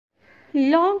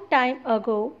Long time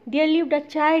ago, there lived a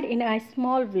child in a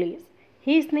small village.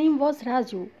 His name was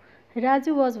Raju.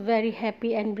 Raju was a very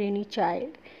happy and brainy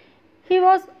child. He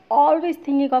was always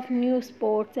thinking of new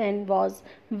sports and was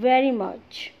very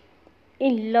much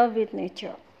in love with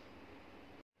nature.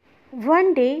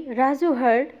 One day, Raju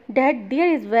heard that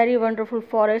there is very wonderful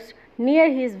forest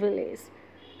near his village.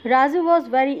 Raju was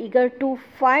very eager to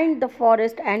find the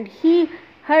forest and he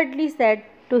hurriedly said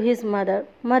to his mother,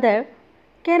 "Mother,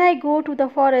 can I go to the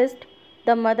forest?"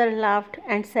 The mother laughed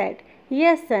and said,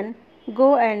 "Yes, son, go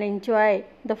and enjoy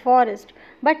the forest,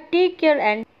 but take care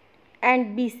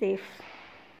and be safe."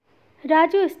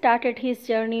 Raju started his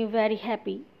journey very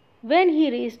happy. When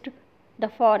he reached the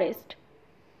forest,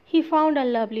 he found a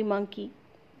lovely monkey.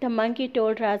 The monkey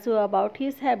told Raju about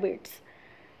his habits.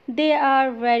 They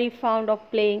are very fond of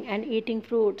playing and eating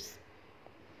fruits.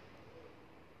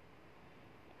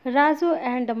 Raju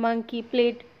and the monkey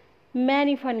played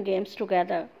many fun games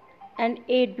together and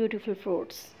ate beautiful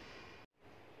fruits.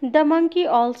 The monkey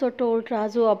also told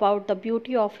Raju about the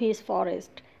beauty of his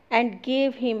forest and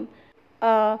gave him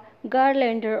a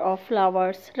garlander of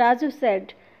flowers. Raju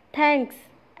said thanks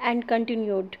and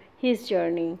continued his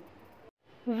journey.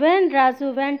 When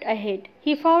Raju went ahead,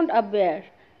 he found a bear.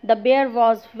 The bear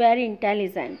was very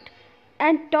intelligent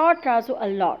and taught Raju a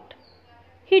lot.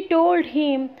 He told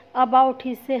him about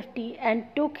his safety and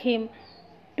took him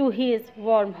to his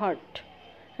warm hut.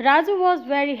 Raju was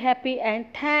very happy and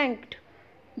thanked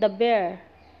the bear.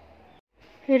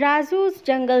 Raju's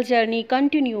jungle journey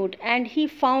continued and he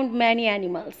found many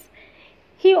animals.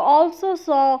 He also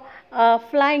saw a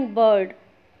flying bird,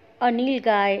 a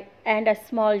nilgai, and a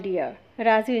small deer.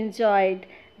 Raju enjoyed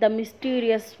the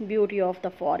mysterious beauty of the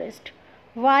forest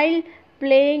while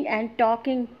playing and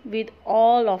talking with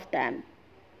all of them.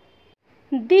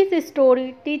 This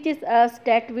story teaches us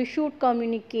that we should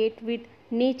communicate with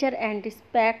nature and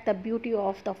respect the beauty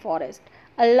of the forest.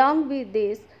 Along with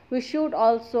this, we should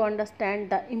also understand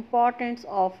the importance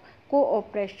of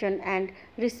cooperation and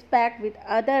respect with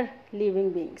other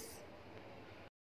living beings.